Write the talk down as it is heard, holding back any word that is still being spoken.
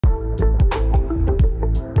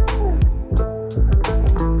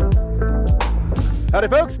Howdy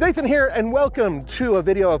folks, Nathan here and welcome to a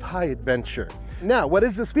video of high adventure. Now, what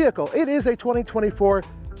is this vehicle? It is a 2024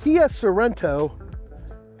 Kia Sorento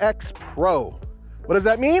X Pro. What does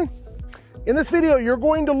that mean? In this video, you're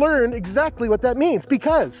going to learn exactly what that means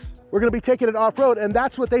because we're going to be taking it off-road and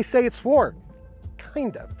that's what they say it's for.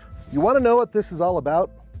 Kind of. You want to know what this is all about?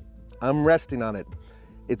 I'm resting on it.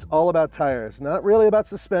 It's all about tires, not really about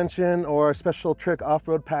suspension or a special trick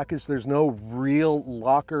off-road package. There's no real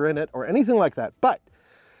locker in it or anything like that. But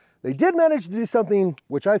they did manage to do something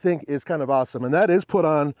which I think is kind of awesome, and that is put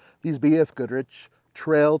on these BF Goodrich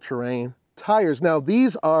Trail Terrain tires. Now,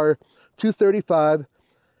 these are 235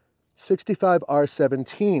 65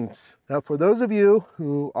 R17s. Now, for those of you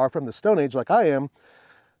who are from the Stone Age like I am,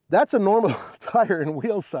 that's a normal tire and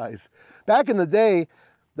wheel size. Back in the day,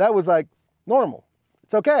 that was like normal.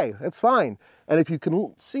 It's okay, it's fine. And if you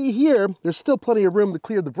can see here, there's still plenty of room to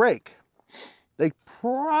clear the brake. They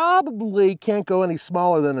probably can't go any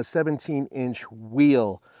smaller than a 17-inch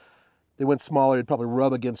wheel. They went smaller, it'd probably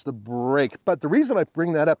rub against the brake. But the reason I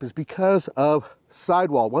bring that up is because of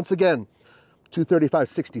sidewall. Once again,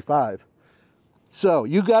 235/65. So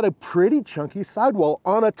you got a pretty chunky sidewall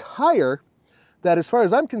on a tire that, as far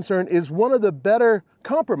as I'm concerned, is one of the better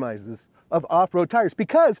compromises of off-road tires,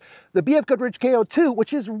 because the BF Goodrich KO2,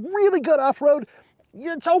 which is really good off-road,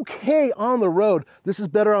 it's okay on the road. This is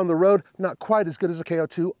better on the road, not quite as good as a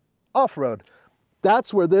KO2 off-road.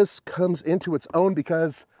 That's where this comes into its own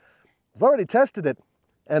because I've already tested it.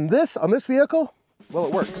 And this, on this vehicle, well,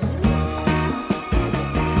 it works.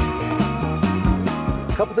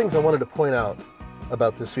 A couple things I wanted to point out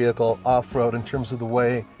about this vehicle off-road in terms of the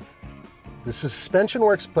way the suspension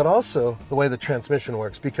works, but also the way the transmission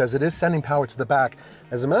works, because it is sending power to the back.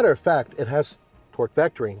 As a matter of fact, it has torque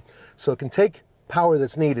vectoring, so it can take power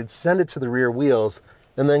that's needed, send it to the rear wheels,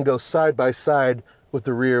 and then go side by side with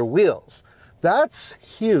the rear wheels. That's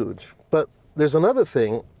huge. But there's another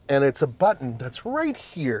thing, and it's a button that's right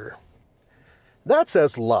here. That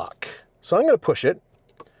says lock. So I'm going to push it.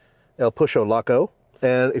 It'll push loco.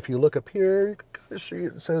 And if you look up here, you can see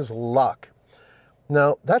it says lock.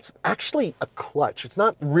 Now, that's actually a clutch. It's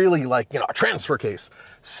not really like, a transfer case.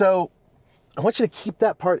 So I want you to keep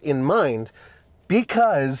that part in mind,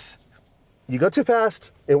 because you go too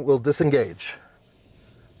fast, it will disengage.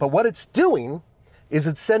 But what it's doing is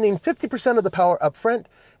it's sending 50% of the power up front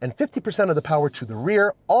and 50% of the power to the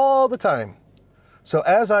rear all the time. So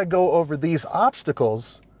as I go over these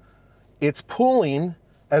obstacles, it's pulling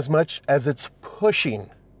as much as it's pushing.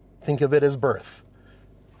 Think of it as birth.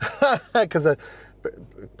 Because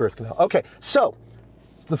birth canal. Okay, so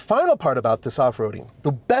the final part about this off-roading,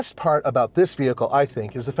 the best part about this vehicle, I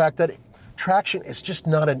think, is the fact that traction is just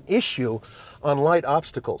not an issue on light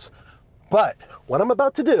obstacles. But what I'm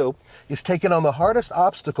about to do is take it on the hardest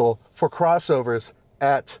obstacle for crossovers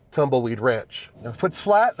at Tumbleweed Ranch. Now, foot's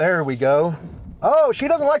flat, there we go. Oh, she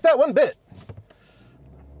doesn't like that one bit.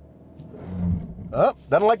 Oh,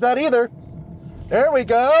 doesn't like that either. There we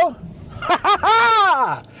go. Ha ha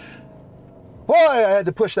ha! Boy, I had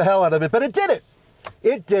to push the hell out of it, but it did it.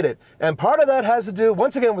 It did it. And part of that has to do,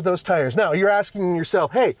 once again, with those tires. Now, you're asking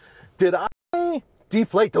yourself, hey, did I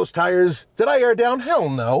deflate those tires? Did I air down? Hell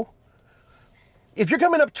no. If you're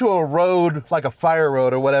coming up to a road, like a fire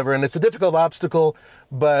road or whatever, and it's a difficult obstacle,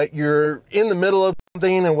 but you're in the middle of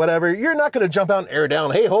something and whatever, you're not going to jump out and air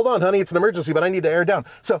down. Hey, hold on, honey, it's an emergency, but I need to air down.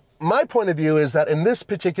 So my point of view is that in this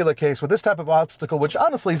particular case, with this type of obstacle, which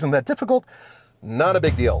honestly isn't that difficult, not a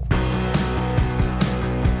big deal.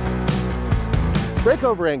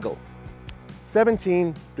 Breakover angle,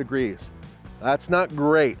 17 degrees. That's not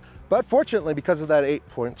great, but fortunately, because of that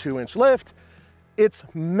 8.2-inch lift, it's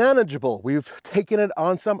manageable. We've taken it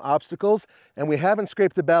on some obstacles and we haven't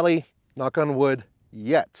scraped the belly, knock on wood,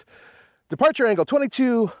 yet. Departure angle,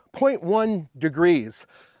 22.1 degrees.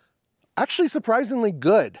 Actually surprisingly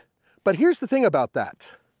good. But here's the thing about that.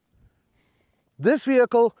 This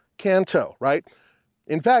vehicle can tow, right?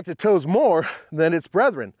 In fact, it tows more than its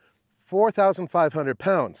brethren, 4,500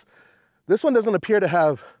 pounds. This one doesn't appear to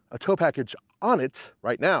have a tow package on it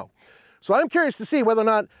right now. So I'm curious to see whether or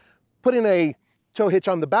not putting a tow hitch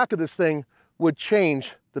on the back of this thing would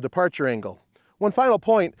change the departure angle. One final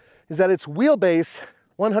point is that its wheelbase,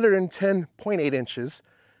 110.8 inches.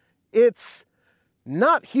 It's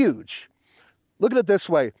not huge. Look at it this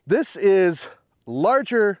way. This is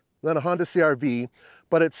larger than a Honda CR-V,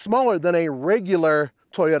 but it's smaller than a regular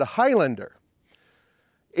Toyota Highlander.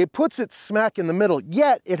 It puts it smack in the middle,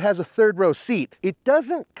 yet it has a third row seat. It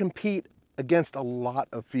doesn't compete against a lot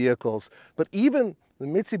of vehicles, but even the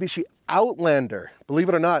Mitsubishi Outlander, believe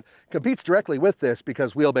it or not, competes directly with this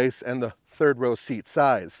because wheelbase and the third row seat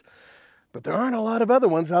size. But there aren't a lot of other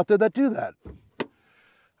ones out there that do that.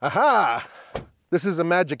 Aha! This is a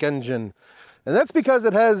magic engine. And that's because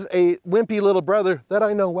it has a wimpy little brother that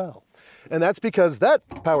I know well. And that's because that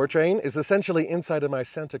powertrain is essentially inside of my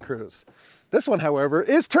Santa Cruz. This one, however,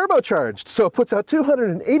 is turbocharged. So it puts out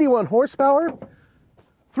 281 horsepower,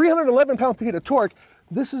 311 pound-feet of torque.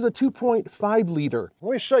 This is a 2.5 liter.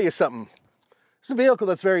 Let me show you something. It's a vehicle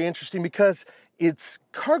that's very interesting because its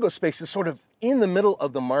cargo space is sort of in the middle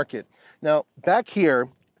of the market. Now, back here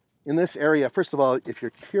in this area, first of all, if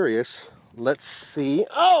you're curious, let's see.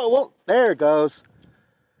 Oh, well, there it goes.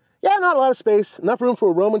 Yeah, not a lot of space. Enough room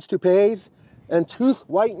for Roman's toupees and tooth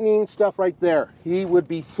whitening stuff right there. He would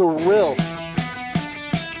be thrilled.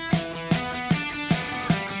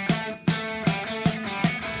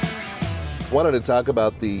 Wanted to talk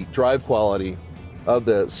about the drive quality of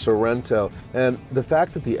the Sorento and the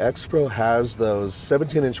fact that the X-Pro has those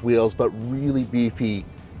 17-inch wheels but really beefy,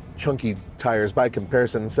 chunky tires by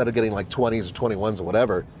comparison. Instead of getting like 20s or 21s or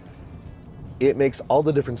whatever, it makes all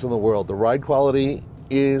the difference in the world. The ride quality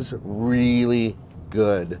is really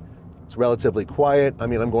good. It's relatively quiet. I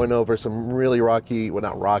mean, I'm going over some really rocky, well,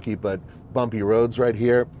 not rocky, but bumpy roads right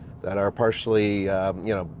here that are partially,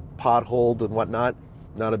 potholed and whatnot.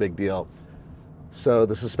 Not a big deal. So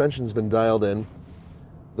the suspension's been dialed in.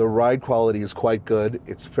 The ride quality is quite good.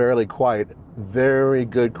 It's fairly quiet. Very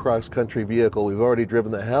good cross-country vehicle. We've already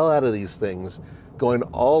driven the hell out of these things, going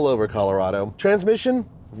all over Colorado. Transmission,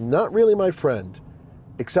 not really my friend.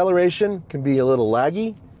 Acceleration can be a little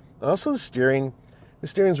laggy. Also the steering. The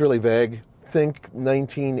steering's really vague. Think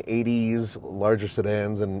 1980s larger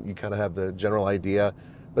sedans and you kind of have the general idea.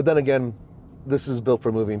 But then again, this is built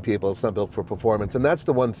for moving people. It's not built for performance. And that's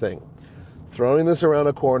the one thing. Throwing this around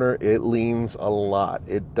a corner, it leans a lot.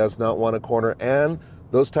 It does not want a corner. And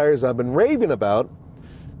those tires I've been raving about,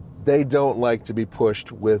 they don't like to be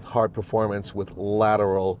pushed with hard performance, with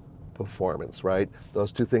lateral performance, right?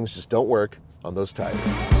 Those two things just don't work on those tires.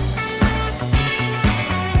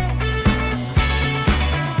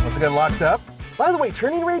 Once again, locked up. By the way,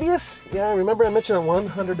 turning radius, yeah, remember I mentioned a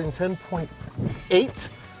 110.8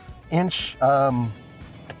 inch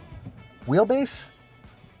wheelbase?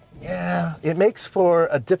 Yeah, it makes for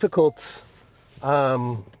a difficult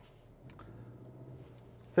thing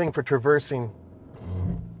for traversing.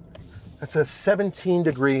 That's a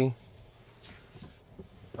 17-degree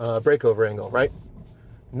breakover angle, right?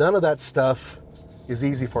 None of that stuff is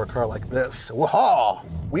easy for a car like this. Whoa!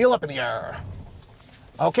 Wheel up in the air.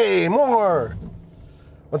 Okay, more.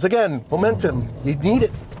 Once again, momentum. You need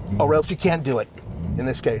it, or else you can't do it, in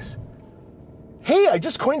this case. Hey, I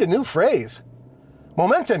just coined a new phrase.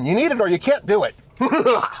 Momentum, you need it or you can't do it.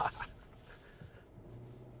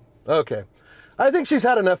 Okay, I think she's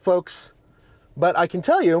had enough, folks. But I can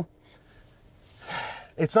tell you,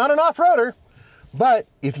 it's not an off-roader, but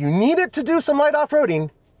if you need it to do some light off-roading,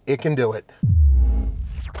 it can do it.